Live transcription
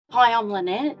Hi, I'm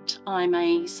Lynette. I'm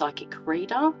a psychic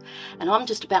reader, and I'm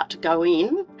just about to go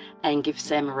in and give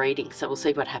Sam a reading, so we'll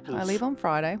see what happens. I leave on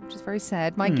Friday, which is very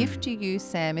sad. My gift to you,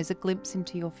 Sam, is a glimpse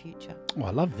into your future. Oh,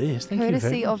 I love this. Thank you very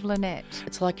Courtesy much. of Lynette.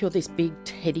 It's like you're this big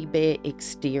teddy bear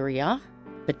exterior,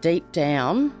 but deep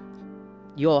down,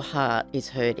 your heart is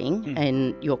hurting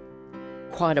and you're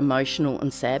quite emotional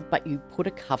and sad, but you put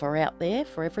a cover out there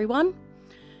for everyone.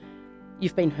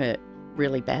 You've been hurt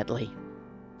really badly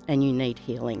and you need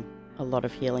healing, a lot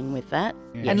of healing with that.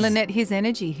 Yes. And Lynette, his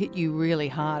energy hit you really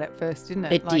hard at first, didn't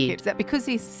it? It did. Is that because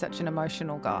he's such an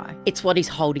emotional guy? It's what he's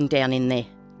holding down in there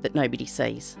that nobody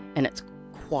sees, and it's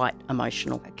quite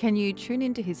emotional. Can you tune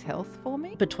into his health for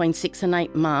me? Between 6 and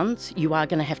 8 months, you are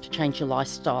going to have to change your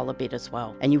lifestyle a bit as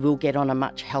well, and you will get on a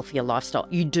much healthier lifestyle.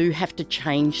 You do have to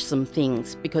change some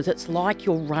things because it's like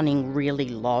you're running really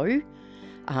low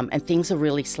and things are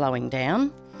really slowing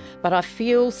down. But I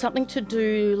feel something to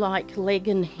do like leg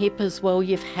and hip as well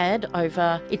you've had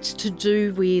over, it's to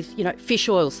do with, fish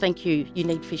oils. Thank you. You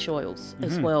need fish oils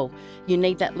as well. You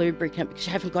need that lubricant because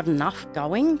you haven't got enough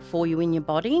going for you in your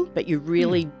body, but you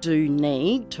really do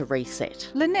need to reset.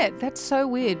 Lynette, that's so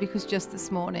weird because just this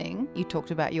morning you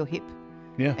talked about your hip.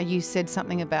 Yeah. And you said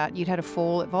something about you'd had a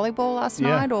fall at volleyball last Yeah.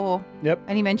 night or... Yep.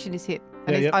 And he mentioned his hip.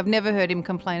 And Yeah, yep. I've never heard him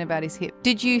complain about his hip.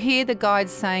 Did you hear the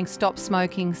guides saying, stop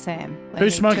smoking, Sam? They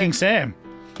Who's need smoking to- Sam?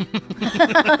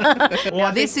 Now,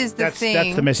 this is the thing.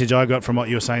 That's the message I got from what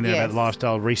you were saying there Yes. about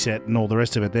lifestyle reset and all the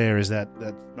rest of it there is that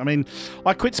I mean,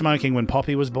 I quit smoking when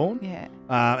Poppy was born. Yeah.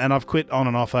 And I've quit on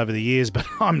and off over the years, but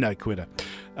I'm no quitter.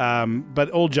 But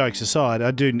all jokes aside,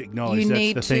 I do acknowledge You that's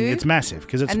need the thing. to. It's massive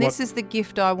because it's And what... this is the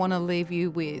gift I want to leave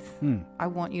you with. I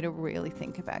want you to really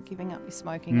think about giving up your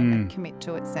smoking and then commit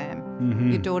to it, Sam.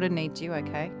 Your daughter needs you,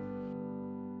 okay?